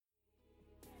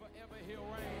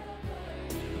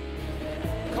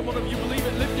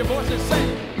In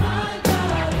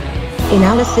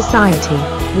our society,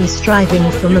 we're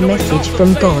striving from a message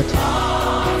from God.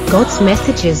 God's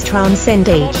messages transcend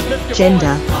age,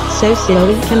 gender,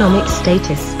 socio-economic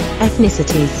status,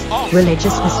 ethnicities,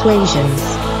 religious persuasions,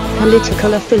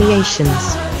 political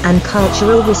affiliations, and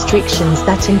cultural restrictions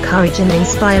that encourage and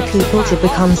inspire people to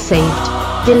become saved,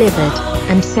 delivered,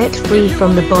 and set free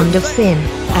from the bond of sin,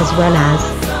 as well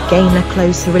as gain a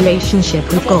closer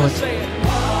relationship with God.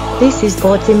 This is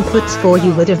God's Inputs for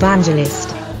You with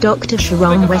Evangelist Dr.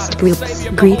 Sharon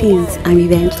Westbrooks. Greetings, I'm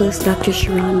Evangelist Dr.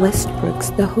 Sharon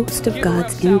Westbrooks, the host of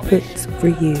God's Inputs for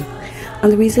You on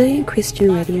the Resilient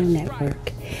Christian Radio Network.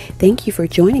 Thank you for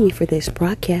joining me for this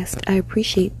broadcast. I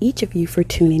appreciate each of you for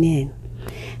tuning in.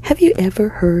 Have you ever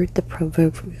heard the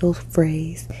proverbial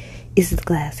phrase, is the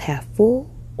glass half full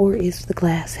or is the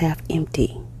glass half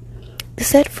empty? The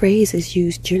said phrase is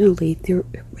used generally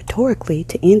rhetorically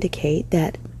to indicate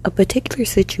that a particular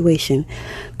situation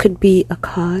could be a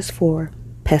cause for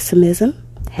pessimism,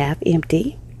 half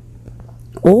empty,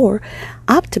 or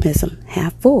optimism,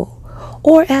 half full,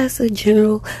 or as a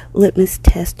general litmus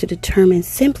test to determine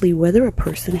simply whether a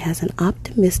person has an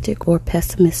optimistic or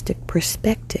pessimistic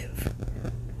perspective.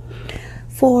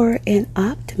 For an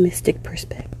optimistic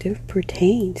perspective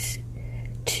pertains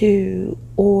to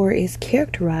or is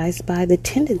characterized by the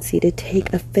tendency to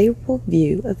take a favorable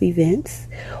view of events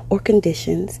or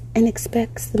conditions and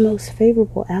expects the most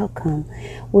favorable outcome,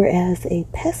 whereas a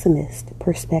pessimist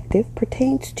perspective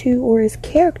pertains to or is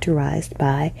characterized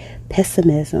by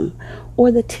pessimism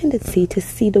or the tendency to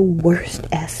see the worst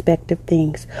aspect of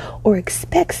things or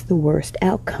expects the worst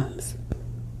outcomes.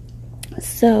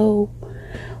 So,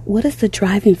 what is the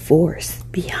driving force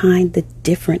behind the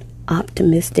different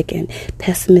optimistic and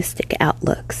pessimistic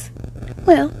outlooks?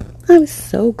 Well, I'm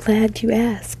so glad you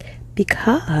asked,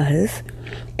 because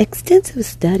extensive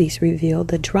studies reveal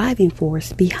the driving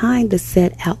force behind the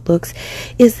said outlooks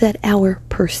is that our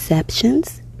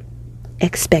perceptions,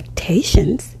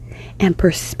 expectations, and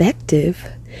perspective,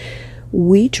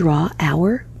 we draw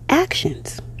our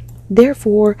actions.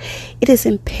 Therefore, it is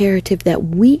imperative that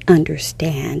we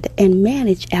understand and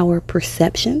manage our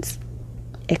perceptions,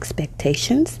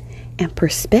 expectations, and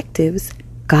perspectives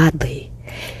godly.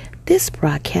 This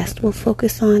broadcast will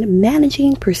focus on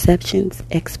managing perceptions,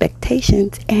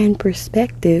 expectations, and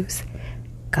perspectives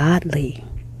godly.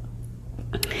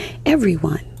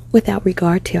 Everyone, without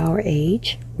regard to our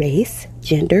age, race,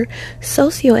 gender,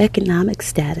 socioeconomic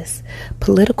status,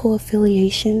 political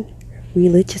affiliation,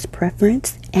 religious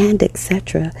preference, and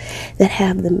etc., that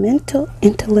have the mental,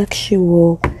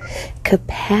 intellectual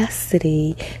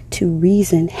capacity to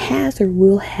reason has or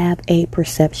will have a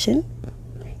perception,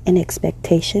 an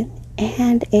expectation,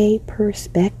 and a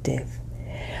perspective.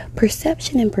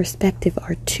 Perception and perspective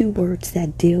are two words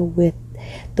that deal with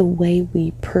the way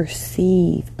we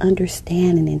perceive,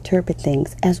 understand, and interpret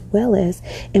things, as well as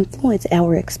influence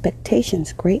our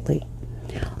expectations greatly.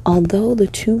 Although the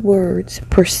two words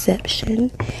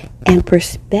perception and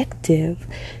perspective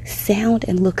sound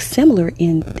and look similar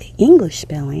in the English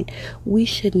spelling, we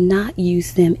should not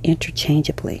use them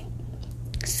interchangeably.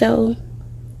 So,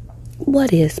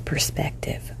 what is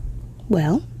perspective?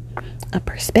 Well, a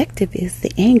perspective is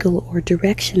the angle or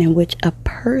direction in which a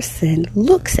person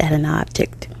looks at an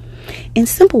object. In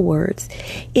simple words,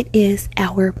 it is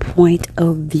our point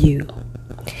of view.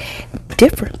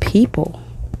 Different people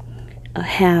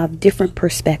have different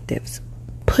perspectives.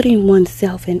 Putting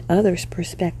oneself in others'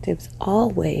 perspectives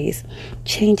always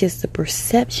changes the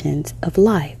perceptions of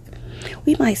life.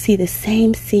 We might see the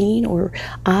same scene or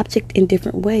object in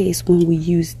different ways when we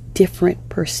use different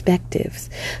perspectives,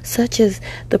 such as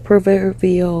the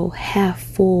proverbial half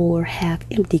full or half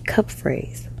empty cup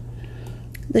phrase.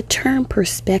 The term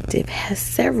perspective has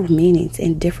several meanings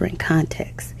in different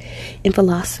contexts. In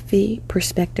philosophy,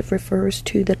 perspective refers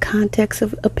to the context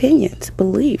of opinions,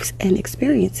 beliefs, and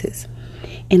experiences.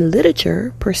 In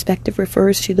literature, perspective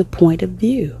refers to the point of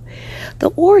view. The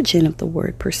origin of the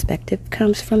word perspective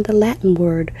comes from the Latin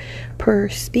word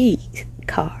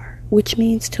perspicar, which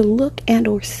means to look and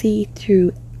or see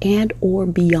through and or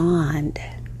beyond.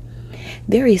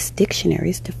 Various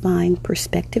dictionaries define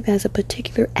perspective as a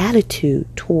particular attitude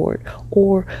toward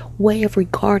or way of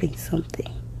regarding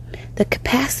something. The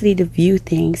capacity to view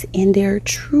things in their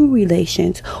true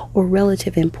relations or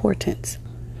relative importance.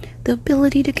 The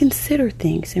ability to consider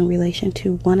things in relation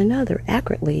to one another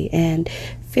accurately and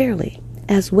fairly,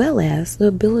 as well as the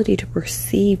ability to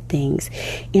perceive things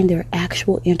in their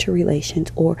actual interrelations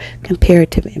or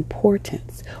comparative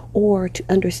importance, or to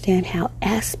understand how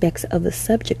aspects of the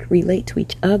subject relate to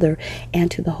each other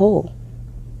and to the whole.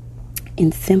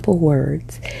 in simple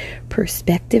words,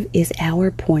 perspective is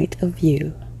our point of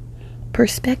view.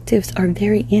 Perspectives are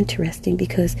very interesting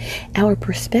because our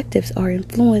perspectives are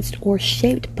influenced or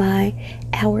shaped by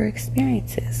our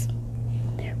experiences.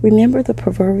 Remember the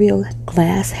proverbial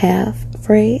glass half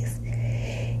phrase?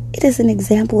 It is an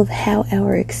example of how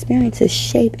our experiences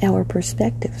shape our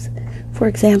perspectives. For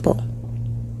example,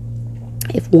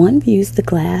 if one views the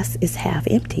glass as half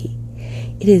empty,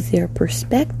 it is their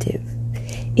perspective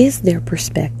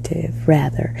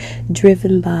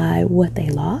driven by what they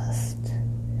lost?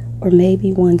 Or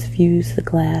maybe one views the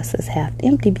glass as half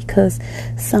empty because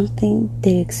something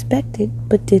they expected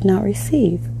but did not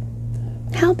receive.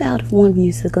 How about if one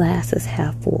views the glass as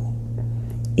half full?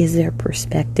 Is their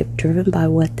perspective driven by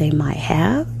what they might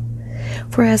have?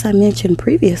 For as I mentioned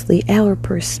previously, our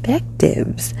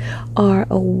perspectives are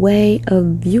a way of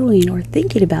viewing or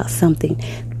thinking about something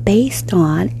based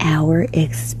on our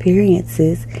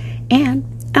experiences and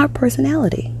our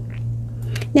personality.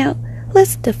 Now,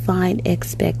 let's define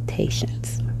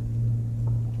expectations.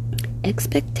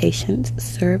 Expectations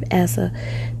serve as a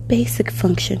basic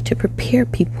function to prepare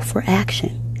people for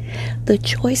action. The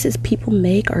choices people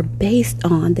make are based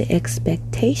on the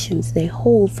expectations they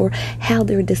hold for how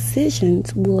their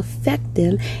decisions will affect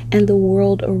them and the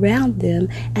world around them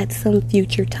at some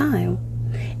future time.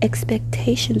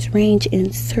 Expectations range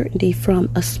in certainty from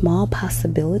a small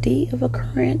possibility of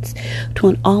occurrence to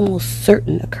an almost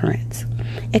certain occurrence.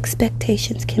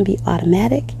 Expectations can be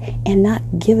automatic and not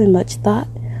given much thought.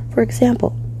 For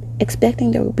example,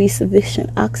 expecting there will be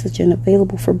sufficient oxygen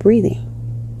available for breathing.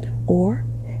 Or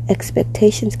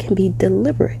expectations can be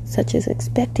deliberate, such as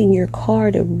expecting your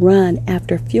car to run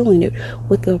after fueling it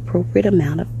with the appropriate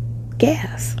amount of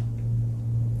gas.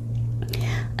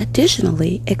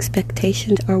 Additionally,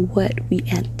 expectations are what we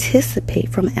anticipate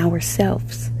from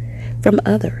ourselves, from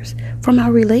others, from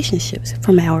our relationships,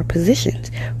 from our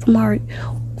positions,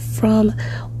 from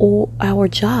our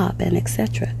job, and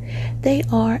etc. They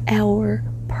are our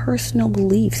personal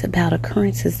beliefs about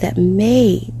occurrences that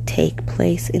may take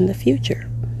place in the future.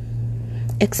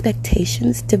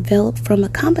 Expectations develop from a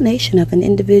combination of an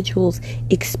individual's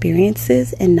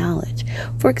experiences and knowledge.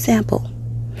 For example,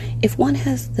 if one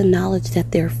has the knowledge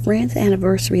that their friend's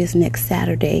anniversary is next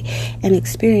Saturday and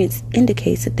experience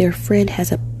indicates that their friend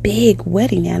has a big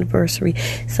wedding anniversary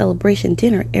celebration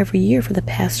dinner every year for the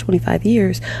past 25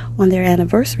 years on their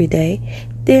anniversary day,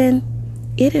 then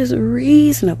it is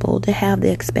reasonable to have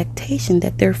the expectation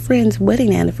that their friend's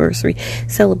wedding anniversary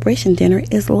celebration dinner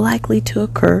is likely to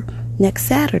occur next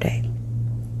Saturday.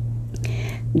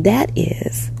 That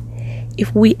is,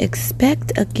 if we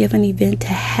expect a given event to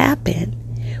happen,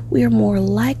 we are more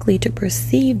likely to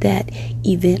perceive that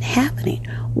event happening,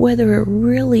 whether it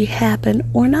really happened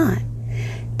or not.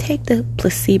 Take the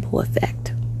placebo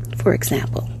effect, for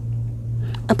example.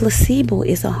 A placebo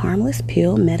is a harmless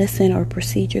pill, medicine, or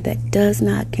procedure that does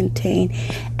not contain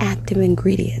active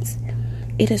ingredients.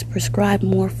 It is prescribed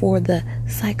more for the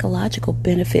psychological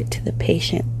benefit to the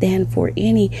patient than for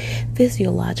any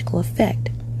physiological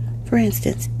effect. For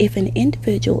instance, if an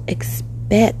individual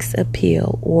expects a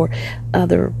pill or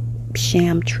other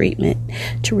sham treatment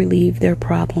to relieve their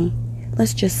problem,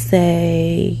 let's just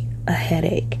say a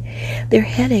headache, their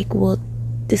headache will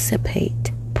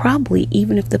dissipate, probably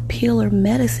even if the pill or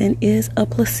medicine is a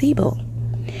placebo.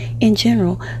 In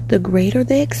general, the greater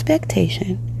the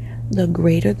expectation, the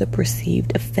greater the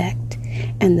perceived effect,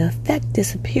 and the effect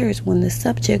disappears when the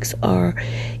subjects are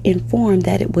informed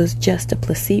that it was just a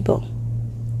placebo.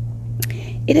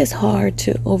 It is hard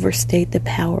to overstate the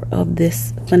power of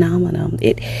this phenomenon.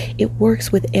 It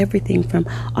works with everything from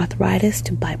arthritis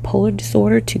to bipolar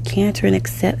disorder to cancer and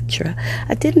etc.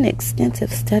 I did an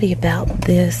extensive study about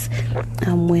this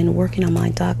when working on my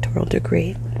doctoral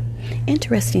degree.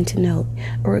 Interesting to note,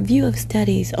 a review of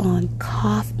studies on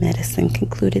cough medicine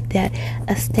concluded that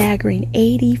a staggering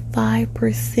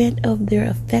 85% of their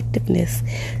effectiveness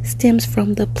stems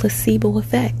from the placebo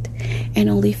effect, and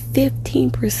only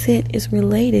 15% is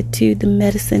related to the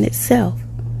medicine itself.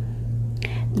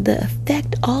 The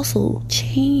effect also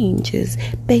changes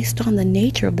based on the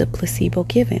nature of the placebo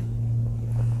given.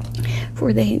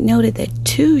 For they noted that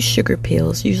 2 sugar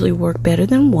pills usually work better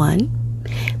than 1.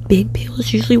 Big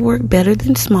pills usually work better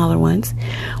than smaller ones.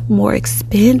 More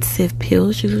expensive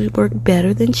pills usually work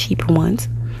better than cheaper ones.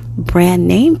 Brand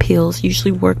name pills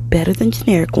usually work better than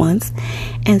generic ones.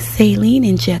 And saline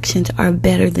injections are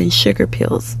better than sugar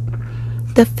pills.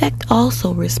 The effect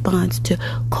also responds to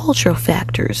cultural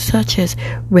factors such as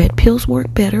red pills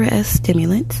work better as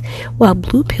stimulants while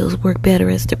blue pills work better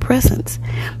as depressants.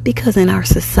 Because in our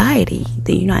society,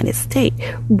 the United States,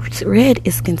 red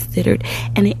is considered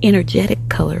an energetic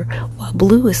color while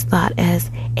blue is thought as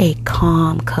a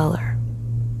calm color.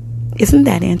 Isn't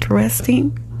that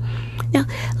interesting? Now,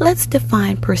 let's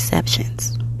define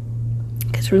perceptions.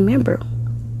 Because remember,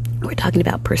 we're talking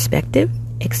about perspective,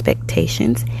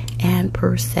 expectations, and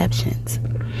perceptions.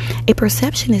 A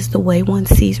perception is the way one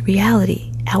sees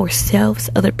reality, ourselves,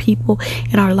 other people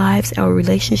in our lives, our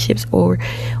relationships, or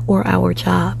our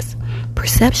jobs.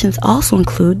 Perceptions also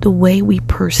include the way we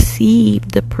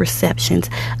perceive the perceptions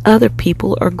other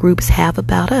people or groups have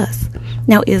about us.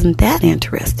 Now, isn't that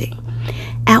interesting?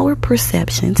 Our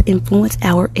perceptions influence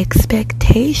our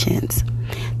expectations.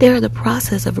 They are the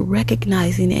process of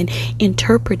recognizing and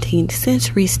interpreting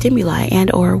sensory stimuli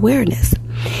and or awareness.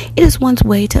 It is one's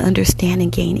way to understand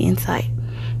and gain insight.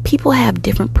 People have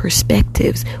different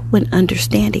perspectives when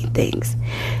understanding things.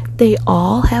 They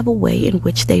all have a way in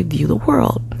which they view the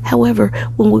world. However,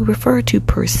 when we refer to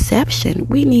perception,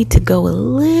 we need to go a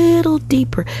little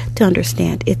deeper to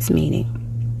understand its meaning.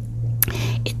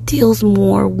 It deals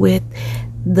more with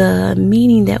the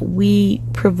meaning that we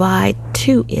provide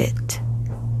to it.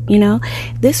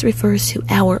 This refers to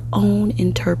our own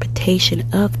interpretation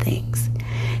of things.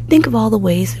 Think of all the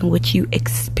ways in which you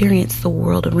experience the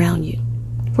world around you.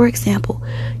 For example,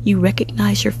 you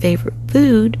recognize your favorite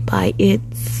food by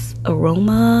its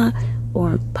aroma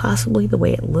or possibly the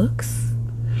way it looks.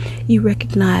 You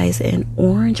recognize an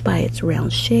orange by its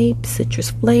round shape,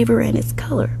 citrus flavor, and its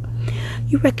color.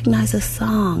 You recognize a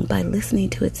song by listening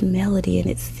to its melody and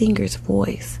its singer's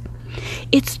voice.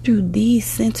 It's through these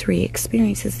sensory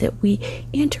experiences that we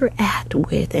interact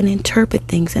with and interpret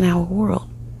things in our world.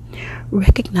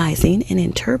 Recognizing and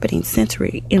interpreting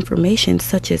sensory information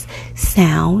such as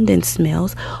sound and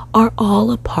smells are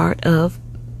all a part of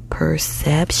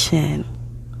perception.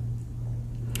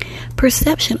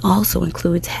 Perception also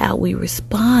includes how we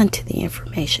respond to the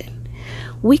information.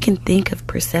 We can think of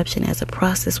perception as a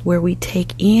process where we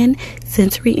take in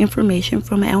sensory information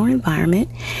from our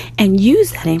environment and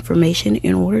use that information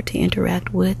in order to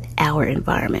interact with our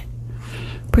environment.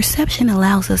 Perception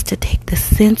allows us to take the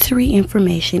sensory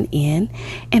information in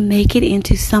and make it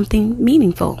into something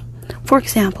meaningful. For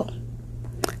example,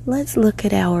 let's look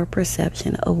at our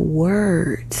perception of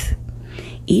words.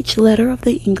 Each letter of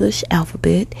the English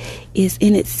alphabet is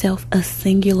in itself a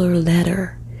singular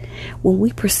letter. When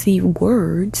we perceive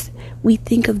words, we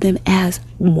think of them as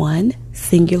one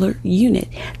singular unit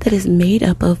that is made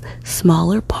up of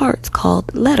smaller parts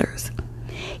called letters.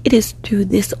 It is through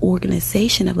this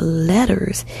organization of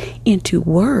letters into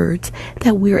words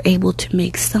that we are able to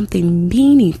make something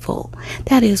meaningful.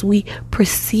 That is, we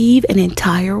perceive an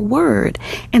entire word,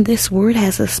 and this word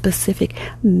has a specific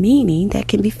meaning that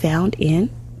can be found in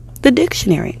the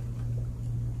dictionary.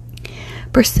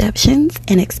 Perceptions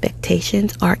and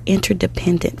expectations are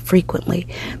interdependent frequently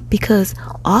because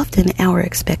often our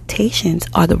expectations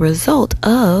are the result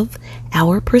of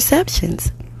our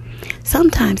perceptions.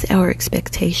 Sometimes our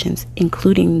expectations,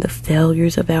 including the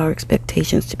failures of our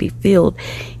expectations to be filled,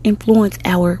 influence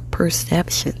our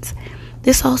perceptions.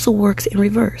 This also works in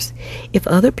reverse. If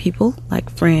other people,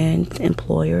 like friends,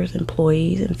 employers,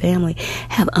 employees, and family,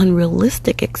 have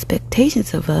unrealistic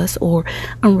expectations of us or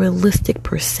unrealistic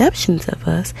perceptions of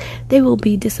us, they will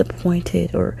be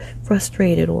disappointed or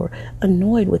frustrated or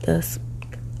annoyed with us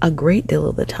a great deal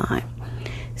of the time.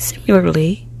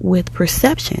 Similarly, with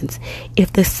perceptions,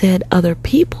 if the said other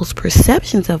people's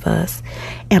perceptions of us,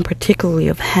 and particularly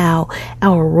of how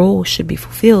our role should be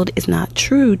fulfilled, is not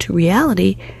true to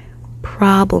reality,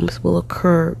 problems will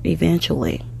occur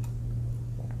eventually.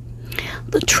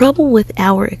 The trouble with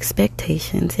our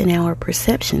expectations and our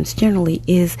perceptions generally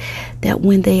is that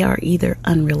when they are either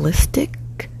unrealistic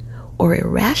or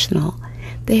irrational,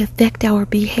 they affect our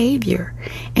behavior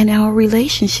and our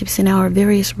relationships and our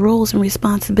various roles and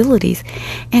responsibilities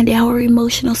and our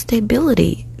emotional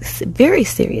stability very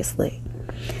seriously.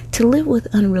 To live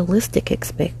with unrealistic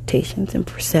expectations and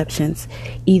perceptions,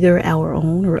 either our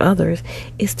own or others,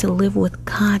 is to live with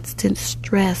constant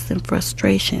stress and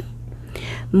frustration.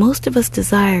 Most of us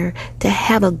desire to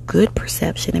have a good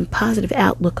perception and positive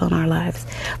outlook on our lives,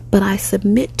 but I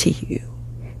submit to you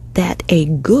that a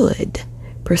good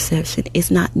perception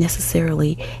is not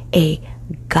necessarily a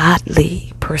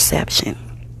godly perception.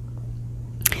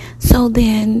 So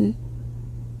then,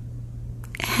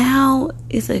 how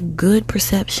is a good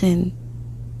perception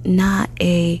not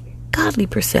a godly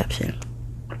perception?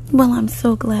 Well, I'm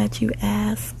so glad you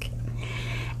asked.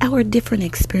 Our different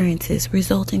experiences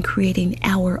result in creating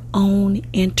our own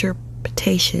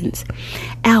interpretations,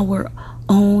 our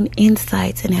own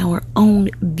insights, and our own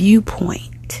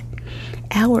viewpoint.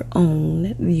 Our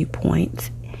own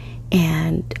viewpoints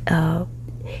and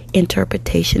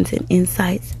interpretations and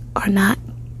insights are not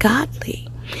godly.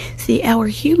 See, our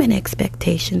human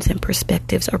expectations and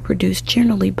perspectives are produced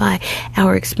generally by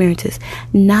our experiences,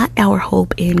 not our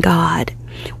hope in God.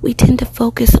 We tend to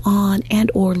focus on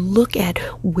and or look at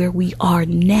where we are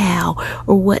now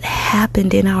or what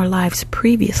happened in our lives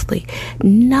previously,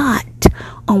 not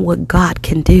on what God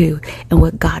can do and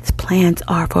what God's plans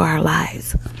are for our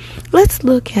lives. Let's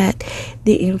look at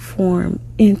the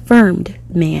infirmed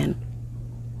man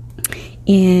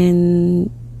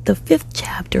in the 5th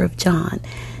chapter of John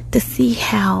to see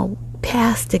how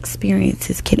past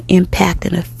experiences can impact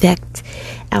and affect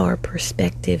our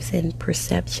perspectives and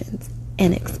perceptions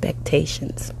and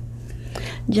expectations.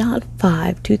 John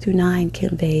 5:2-9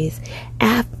 conveys,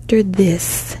 "After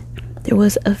this, there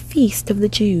was a feast of the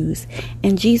Jews,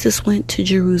 and Jesus went to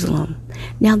Jerusalem.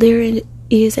 Now there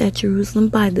is at Jerusalem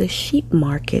by the sheep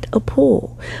market a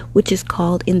pool, which is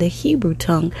called in the Hebrew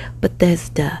tongue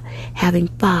Bethesda, having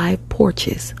 5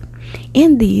 porches.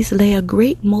 In these lay a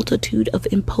great multitude of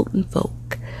impotent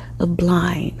folk, of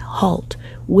blind, halt,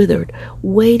 withered,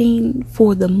 waiting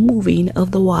for the moving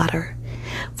of the water.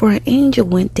 For an angel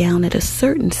went down at a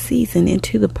certain season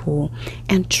into the pool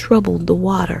and troubled the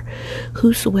water.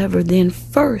 Whosoever then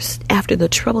first, after the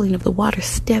troubling of the water,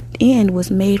 stepped in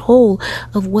was made whole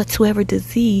of whatsoever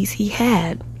disease he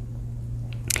had.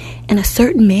 And a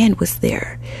certain man was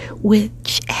there,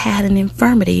 which had an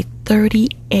infirmity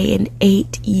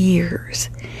 38 years.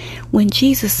 When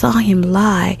Jesus saw him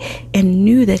lie and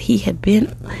knew that he had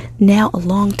been now a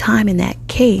long time in that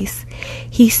case,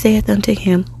 he saith unto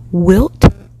him, Wilt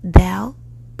thou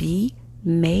be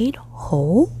made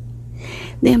whole?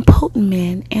 The impotent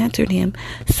man answered him,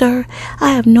 Sir, I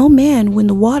have no man when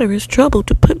the water is troubled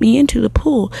to put me into the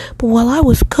pool, but while I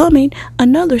was coming,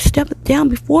 another stepped down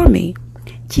before me.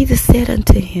 Jesus said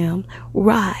unto him,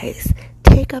 Rise,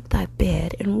 take up thy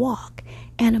bed and walk.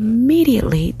 And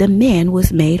immediately the man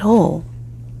was made whole."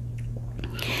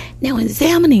 Now,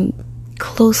 examining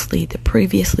closely the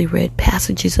previously read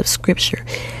passages of Scripture,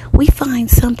 we find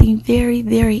something very,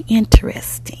 very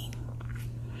interesting.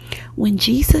 When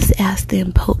Jesus asked the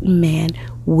impotent man,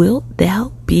 Wilt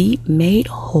thou be made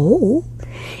whole?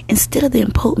 Instead of the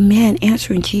impotent man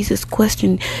answering Jesus'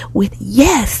 question with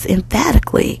yes,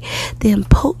 emphatically, the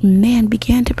impotent man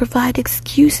began to provide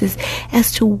excuses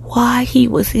as to why he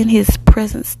was in his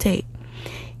present state.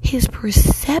 His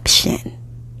perception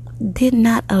did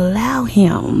not allow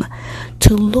him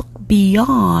to look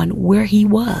beyond where he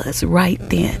was right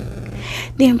then.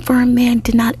 The infirm man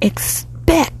did not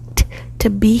expect to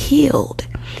be healed.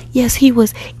 Yes, he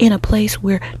was in a place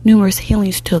where numerous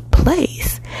healings took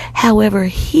place. However,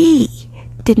 he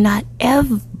did not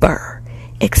ever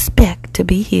expect to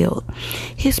be healed.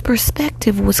 His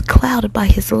perspective was clouded by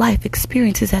his life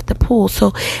experiences at the pool.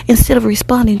 So instead of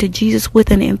responding to Jesus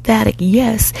with an emphatic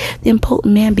yes, the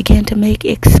impotent man began to make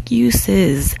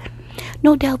excuses.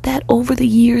 No doubt that over the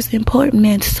years, the impotent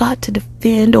man sought to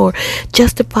defend or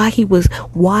justify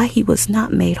why he was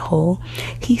not made whole.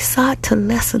 He sought to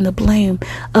lessen the blame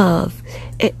of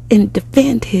and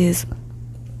defend his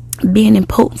being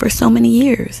impotent for so many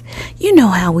years. You know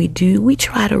how we do. We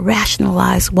try to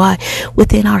rationalize why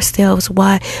within ourselves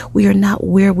why we are not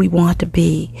where we want to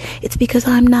be. It's because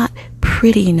I'm not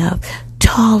pretty enough,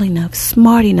 tall enough,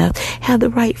 smart enough, have the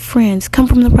right friends, come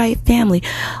from the right family.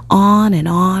 On and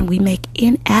on, we make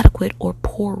inadequate or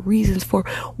poor reasons for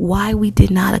why we did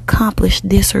not accomplish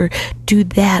this or do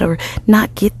that or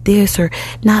not get this or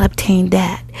not obtain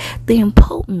that. The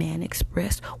impotent man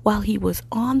expressed while he was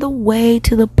on the way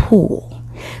to the pool,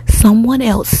 someone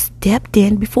else stepped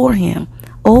in before him.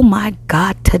 Oh my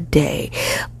God, today.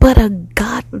 But a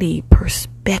godly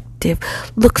perspective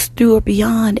looks through or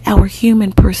beyond our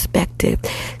human perspective.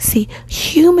 See,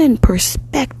 human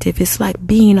perspective is like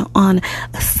being on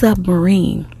a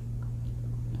submarine.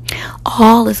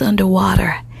 All is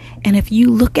underwater, and if you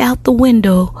look out the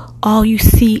window, all you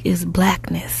see is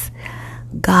blackness.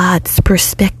 God's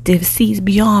perspective sees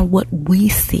beyond what we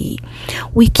see.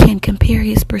 We can compare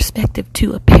his perspective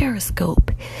to a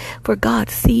periscope, for God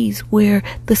sees where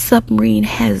the submarine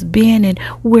has been and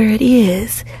where it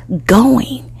is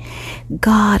going.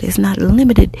 God is not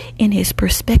limited in his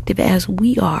perspective as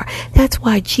we are. That's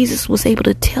why Jesus was able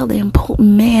to tell the impotent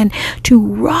man to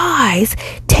rise,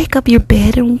 take up your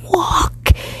bed and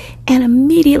walk. And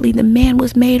immediately the man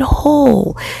was made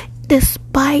whole,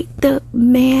 despite the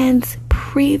man's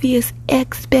previous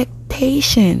expectations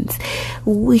limitations.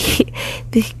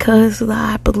 Because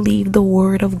I believe the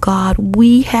word of God,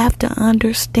 we have to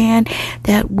understand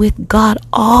that with God,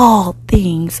 all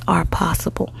things are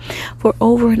possible. For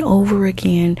over and over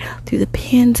again, through the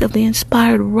pens of the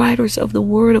inspired writers of the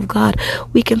word of God,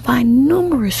 we can find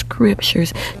numerous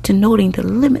scriptures denoting the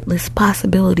limitless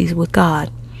possibilities with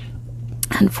God.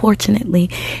 Unfortunately,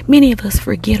 many of us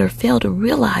forget or fail to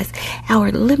realize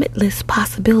our limitless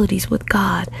possibilities with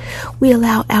God. We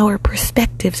allow our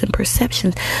perspectives and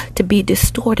perceptions to be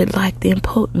distorted like the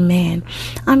impotent man.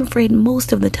 I'm afraid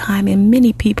most of the time in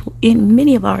many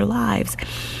of our lives,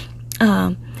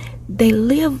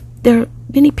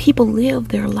 many people live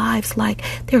their lives like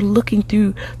they're looking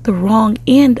through the wrong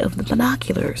end of the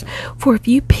binoculars. For if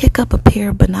you pick up a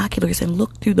pair of binoculars and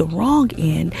look through the wrong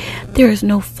end, there is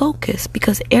no focus,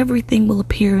 because everything will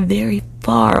appear very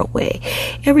far away.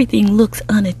 Everything looks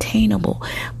unattainable.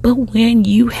 But when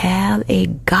you have a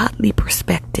godly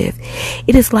perspective,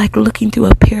 it is like looking through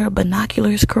a pair of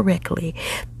binoculars correctly.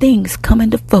 Things come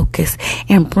into focus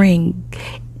and bring,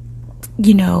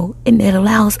 and it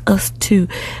allows us to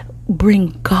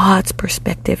bring God's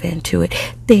perspective into it.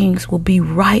 Things will be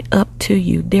right up to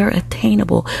you. They're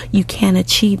attainable. You can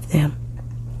achieve them.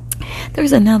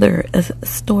 There's another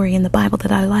story in the Bible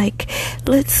that I like.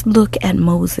 Let's look at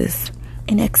Moses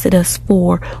in Exodus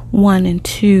 4:1 and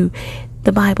 2.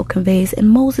 The Bible conveys,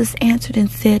 and Moses answered and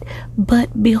said,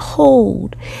 "But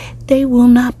behold, they will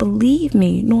not believe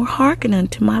me, nor hearken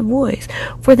unto my voice.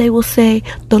 For they will say,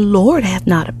 The Lord hath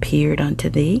not appeared unto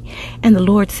thee. And the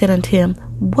Lord said unto him,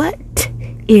 What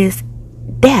is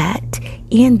that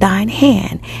in thine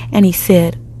hand? And he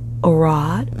said, A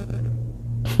rod."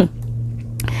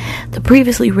 The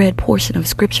previously read portion of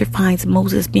scripture finds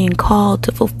Moses being called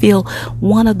to fulfill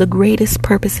one of the greatest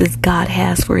purposes God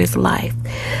has for his life.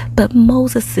 But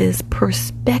Moses'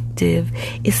 perspective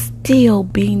is still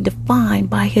being defined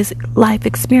by his life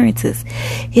experiences.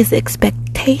 His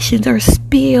expectations are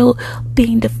still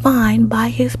being defined by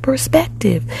his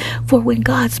perspective. For when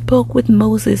God spoke with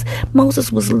Moses,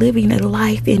 Moses was living a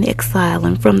life in exile.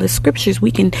 And from the scriptures,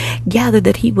 we can gather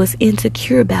that he was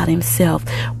insecure about himself,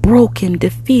 broken,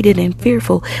 defeated, and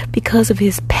fearful because of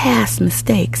his past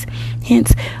mistakes.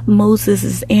 Hence,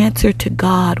 Moses' answer to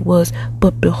God was,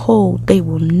 "But behold, they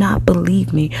will not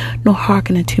believe me, nor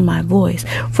hearken unto my voice.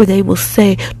 For they will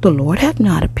say, The Lord hath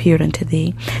not appeared unto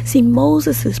thee." See,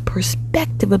 Moses'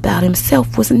 perspective about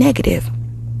himself was negative.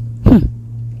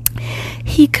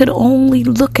 He could only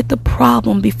look at the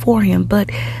problem before him, but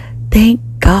thank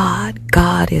God,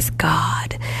 God is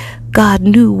God. God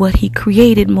knew what he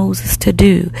created Moses to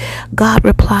do. God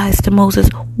replies to Moses,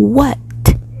 "What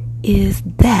is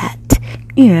that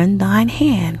in thine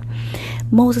hand?"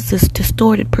 Moses'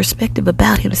 distorted perspective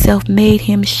about himself made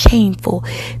him shameful,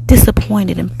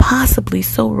 disappointed, and possibly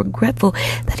so regretful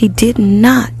that he did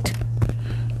not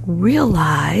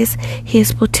realize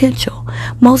his potential.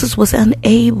 Moses was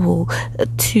unable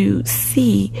to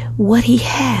see what he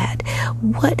had,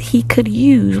 what he could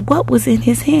use, what was in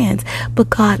his hands.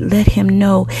 But God let him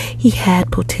know he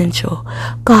had potential.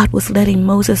 God was letting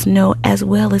Moses know, as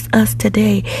well as us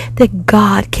today, that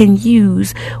God can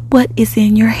use what is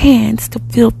in your hands to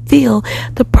fulfill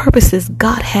the purposes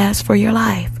God has for your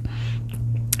life.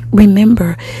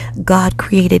 Remember, God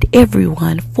created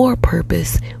everyone for a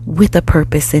purpose, with a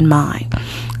purpose in mind.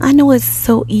 I know it's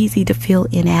so easy to feel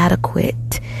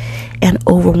inadequate and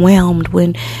overwhelmed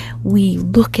when we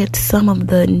look at some of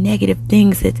the negative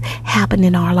things that happen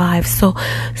in our lives. So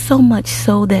much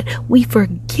so that we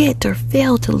forget or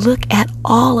fail to look at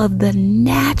all of the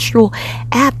natural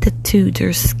aptitudes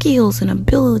or skills and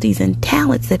abilities and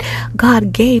talents that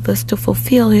God gave us to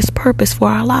fulfill his purpose for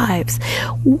our lives.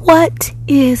 What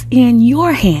is in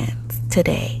your hands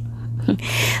today?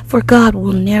 For God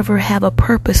will never have a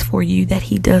purpose for you that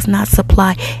he does not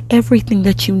supply everything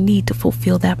that you need to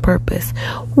fulfill that purpose.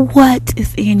 What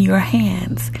is in your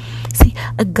hands? See,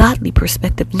 a godly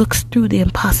perspective looks through the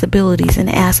impossibilities and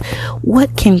asks,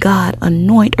 what can God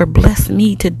anoint or bless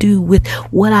me to do with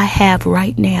what I have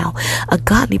right now? A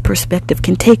godly perspective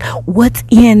can take what's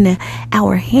in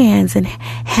our hands and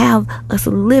have us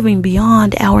living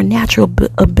beyond our natural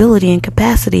ability and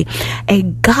capacity. A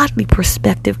godly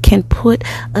perspective can put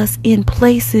us in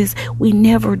places we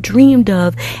never dreamed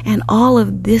of, and all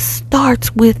of this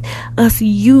starts with us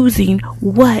using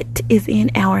what is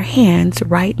in our hands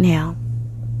right now.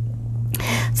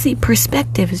 See,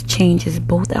 perspective changes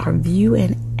both our view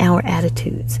and our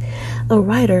attitudes. A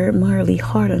writer, Marley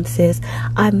Hardon, says,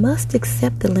 I must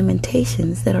accept the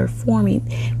limitations that are forming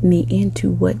me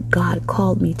into what God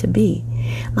called me to be.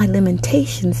 My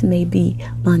limitations may be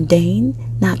mundane,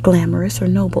 not glamorous or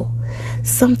noble,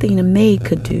 something a maid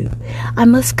could do. I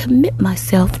must commit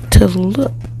myself to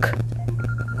look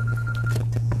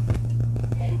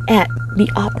at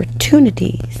the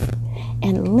opportunities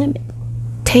and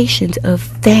limitations of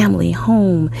family,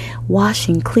 home,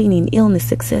 washing, cleaning,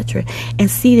 illness, etc., and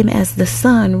see them as the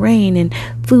sun, rain, and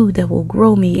food that will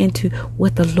grow me into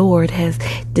what the Lord has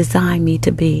designed me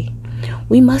to be.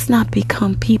 We must not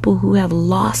become people who have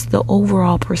lost the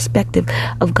overall perspective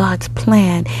of God's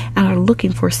plan and are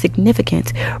looking for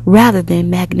significance rather than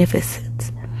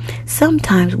magnificence.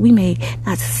 Sometimes we may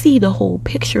not see the whole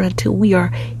picture until we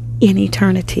are in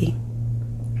eternity.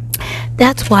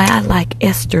 That's why I like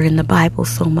Esther in the Bible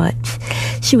so much.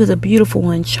 She was a beautiful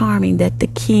and charming that the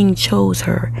king chose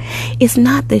her. It's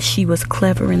not that she was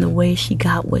clever in the way she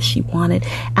got what she wanted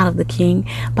out of the king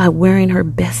by wearing her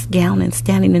best gown and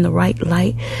standing in the right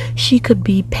light. She could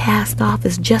be passed off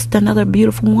as just another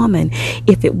beautiful woman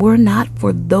if it were not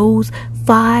for those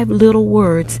 5 little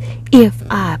words, if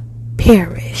I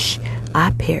perish, I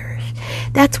perish.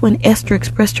 That's when Esther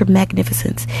expressed her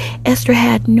magnificence. Esther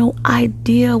had no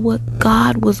idea what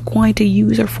God was going to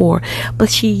use her for, but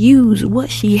she used what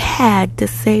she had to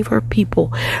save her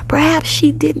people. Perhaps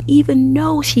she didn't even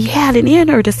know she had it in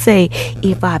her to say,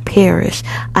 if I perish,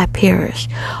 I perish.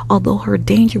 Although her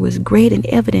danger was great and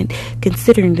evident,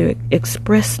 considering the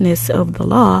expressness of the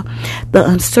law, the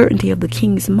uncertainty of the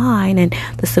king's mind, and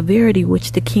the severity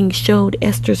which the king showed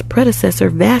Esther's predecessor,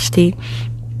 Vashti,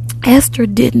 Esther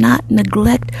did not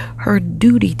neglect her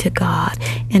duty to God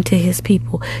and to his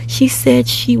people. She said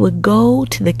she would go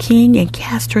to the king and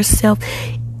cast herself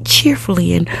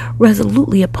cheerfully and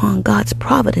resolutely upon God's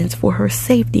providence for her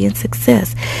safety and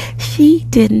success. She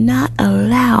did not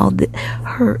allow the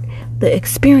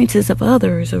experiences of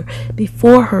others or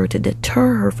before her to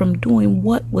deter her from doing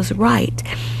what was right.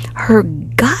 Her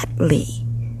godly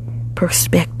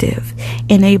perspective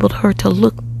enabled her to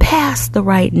look past the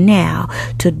right now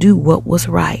to do what was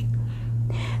right.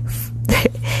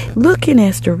 Look in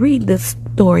Esther, read this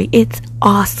story. It's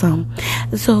awesome.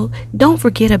 So don't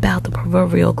forget about the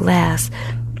proverbial glass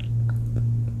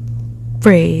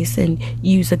phrase and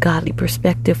use a godly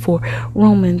perspective. For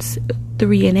Romans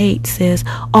 3:8 says,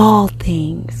 all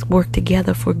things work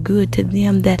together for good to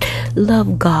them that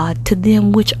love God, to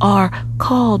them which are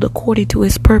called according to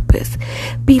his purpose.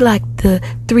 Be like the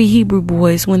 3 Hebrew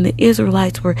boys when the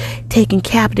Israelites were taken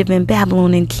captive in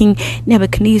Babylon, and King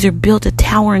Nebuchadnezzar built a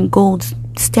towering gold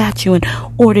statue and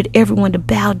ordered everyone to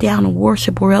bow down and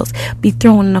worship or else be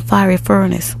thrown in a fiery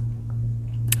furnace.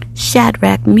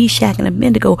 Shadrach, Meshach, and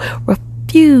Abednego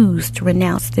refused to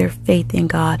renounce their faith in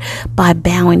God by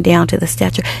bowing down to the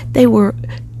statue. They were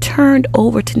turned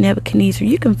over to Nebuchadnezzar.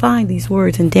 You can find these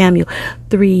words in Daniel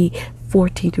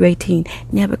 3:14-18.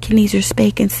 Nebuchadnezzar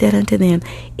spake and said unto them,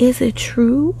 is it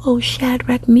true, O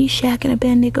Shadrach, Meshach, and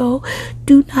Abednego?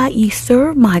 Do not ye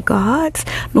serve my gods,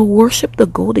 nor worship the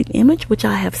golden image which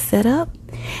I have set up?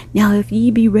 Now if ye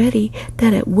be ready,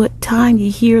 that at what time ye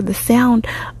hear the sound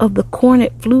of the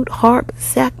cornet, flute, harp,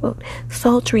 sackbut,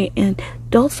 psaltery, and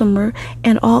dulcimer,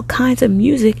 and all kinds of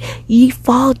music, ye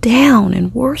fall down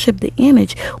and worship the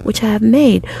image which I have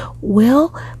made.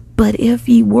 Well, but if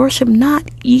ye worship not,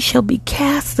 ye shall be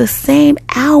cast the same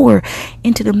hour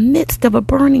into the midst of a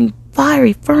burning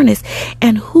fiery furnace.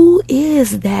 And who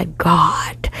is that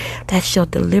God that shall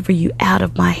deliver you out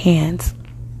of my hands?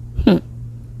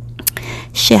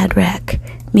 Shadrach,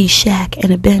 Meshach,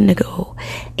 and Abednego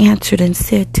answered and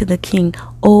said to the king,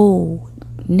 O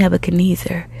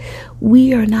Nebuchadnezzar,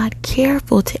 we are not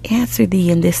careful to answer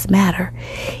thee in this matter.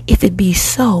 If it be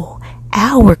so,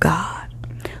 our God,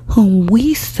 whom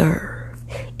we serve,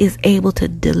 is able to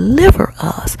deliver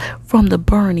us from the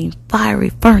burning fiery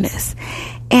furnace,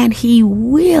 and he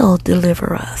will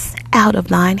deliver us out of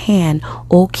thine hand,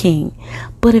 O king.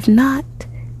 But if not,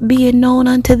 be it known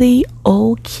unto thee,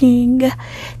 O king,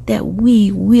 that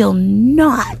we will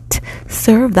not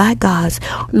serve thy gods,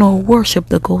 nor worship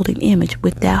the golden image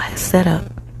which thou hast set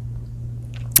up.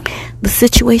 The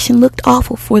situation looked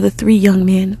awful for the 3 young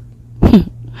men,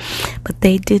 but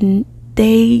they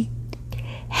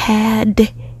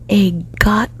had a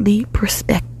godly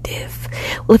perspective.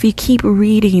 Well, if you keep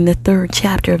reading the 3rd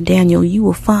chapter of Daniel, you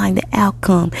will find the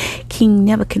outcome. King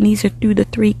Nebuchadnezzar threw the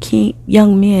 3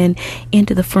 young men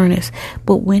into the furnace,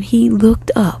 but when he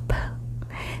looked up,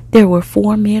 there were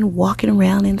 4 men walking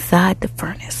around inside the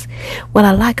furnace. What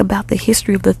I like about the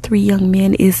history of the 3 young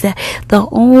men is that the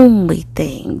only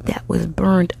thing that was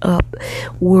burned up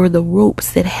were the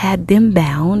ropes that had them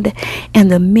bound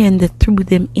and the men that threw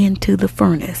them into the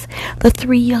furnace. The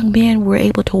 3 young men were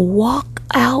able to walk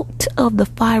out of the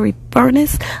fiery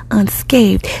furnace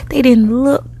unscathed. They didn't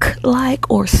look like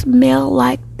or smell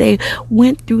like they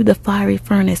went through the fiery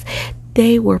furnace.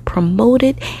 They were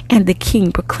promoted, and the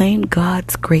king proclaimed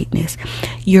God's greatness.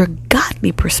 Your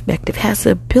godly perspective has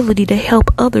the ability to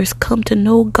help others come to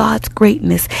know God's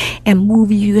greatness and move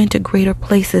you into greater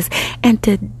places and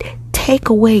to take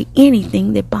away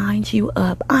anything that binds you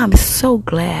up. I'm so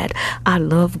glad I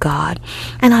love God,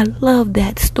 and I love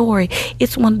that story.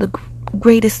 It's one of the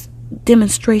greatest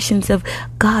demonstrations of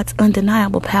God's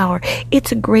undeniable power.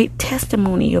 It's a great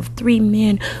testimony of 3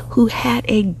 men who had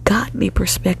a godly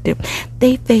perspective.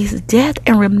 They faced death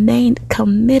and remained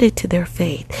committed to their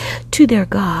faith, to their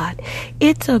God.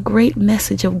 It's a great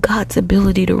message of God's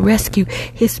ability to rescue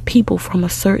his people from a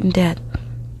certain death.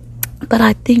 But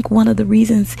I think one of the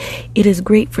reasons it is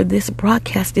great for this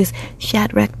broadcast is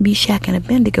Shadrach, Meshach, and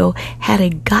Abednego had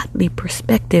a godly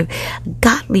perspective,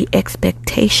 godly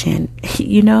expectation.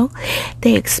 You know,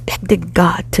 they expected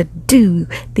God to do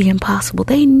the impossible.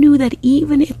 They knew that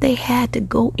even if they had to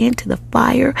go into the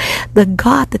fire, the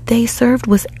God that they served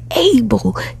was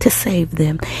able to save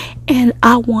them. And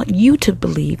I want you to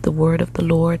believe the word of the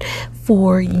Lord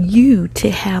for you to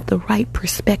have the right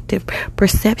perspective,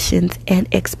 perceptions, and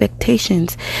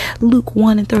expectations. Luke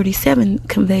 1:37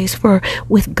 conveys, for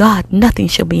with God nothing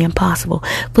shall be impossible.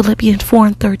 Philippians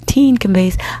 4:13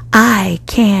 conveys, I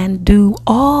can do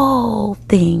all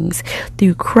things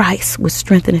through Christ which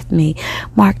strengtheneth me.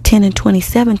 Mark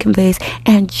 10:27 conveys,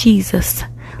 and Jesus,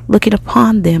 looking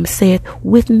upon them, saith,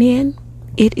 with men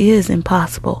it is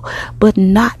impossible, but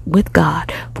not with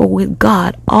God. For with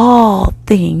God all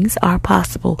things are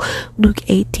possible. Luke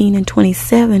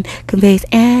 18:27 conveys,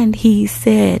 and he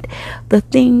said, the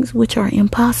things which are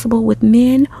impossible with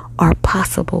men are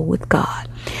possible with God.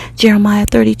 Jeremiah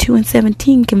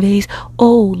 32:17 conveys,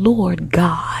 O Lord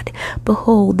God,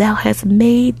 behold, thou hast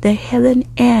made the heaven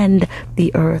and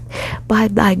the earth by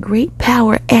thy great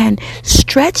power and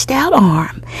stretched out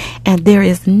arm, and there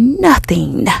is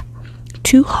nothing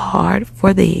too hard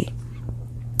for thee.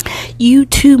 You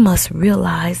too must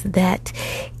realize that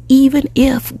even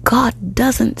if God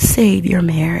doesn't save your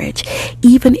marriage,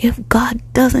 even if God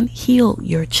doesn't heal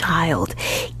your child,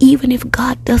 even if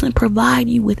God doesn't provide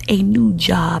you with a new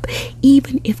job,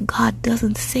 even if God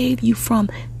doesn't save you from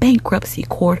bankruptcy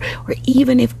court, or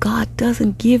even if God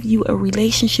doesn't give you a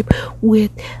relationship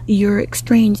with your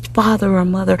estranged father or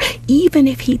mother, even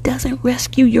if he doesn't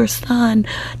rescue your son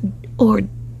or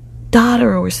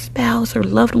daughter or spouse or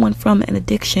loved one from an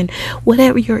addiction,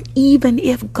 whatever your even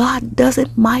if God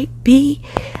doesn't might be,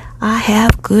 I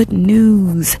have good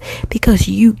news, because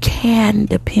you can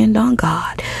depend on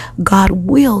God. God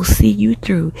will see you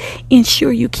through.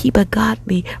 Ensure you keep a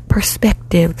godly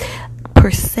perspective,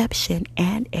 perception,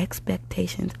 and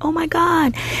expectations. Oh my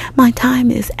God, my time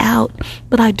is out,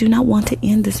 but I do not want to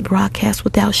end this broadcast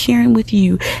without sharing with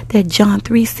you that John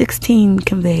 3:16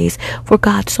 conveys, for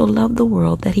God so loved the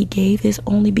world that he gave his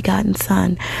only begotten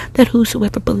Son, that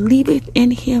whosoever believeth in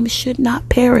him should not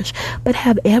perish, but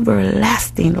have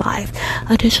everlasting life.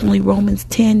 Additionally, Romans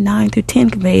 10:9-10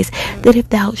 conveys that if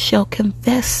thou shalt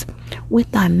confess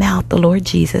with thy mouth the Lord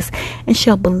Jesus, and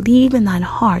shalt believe in thine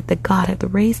heart that God hath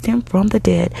raised him from the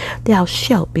dead, thou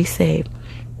shalt be saved.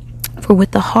 For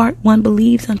with the heart one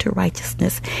believes unto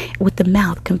righteousness, and with the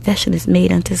mouth confession is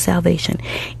made unto salvation.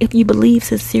 If you believe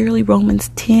sincerely Romans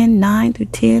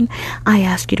 10:9-10, I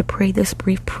ask you to pray this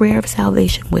brief prayer of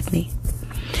salvation with me.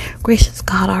 Gracious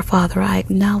God, our Father, I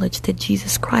acknowledge that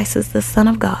Jesus Christ is the Son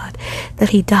of God, that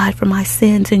he died for my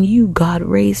sins, and you, God,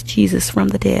 raised Jesus from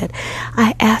the dead.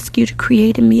 I ask you to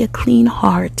create in me a clean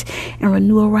heart and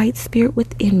renew a right spirit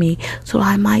within me, so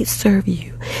I might serve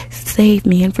you. Save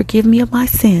me and forgive me of my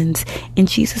sins. In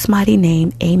Jesus' mighty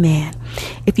name, amen.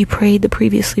 If you prayed the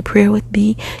previously prayer with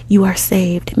me, you are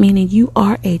saved, meaning you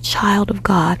are a child of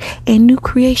God, a new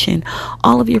creation.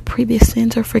 All of your previous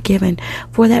sins are forgiven.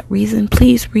 For that reason,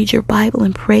 please read your Bible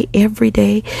and pray every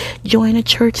day. Join a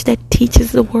church that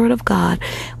teaches the Word of God.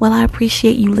 Well, I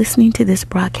appreciate you listening to this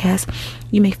broadcast.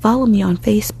 You may follow me on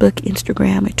Facebook,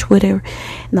 Instagram, and Twitter,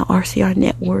 and the RCR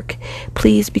Network.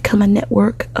 Please become a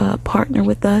network partner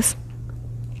with us.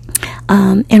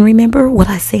 And remember what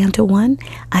I say unto one,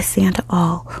 I say unto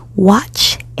all.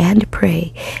 Watch and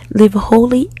pray. Live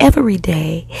holy every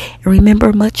day. And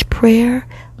remember, much prayer,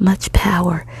 much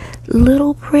power.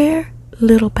 Little prayer,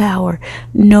 little power.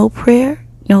 No prayer,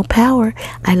 no power.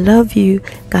 I love you.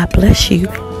 God bless you.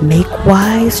 Make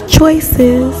wise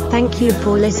choices. Thank you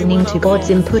for listening to God's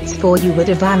Inputs for You with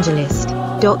Evangelist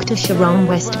Dr. Sharon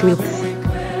Westbrooks.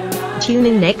 Tune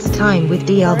in next time with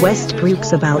Dr.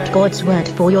 Westbrooks about God's Word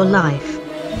for your life.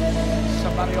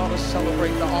 Somebody ought to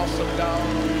celebrate the awesome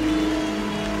God.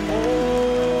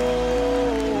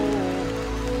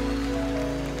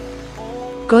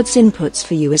 God's Inputs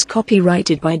for You is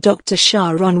copyrighted by Dr.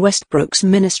 Sharon Westbrooks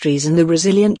Ministries and the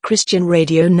Resilient Christian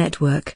Radio Network.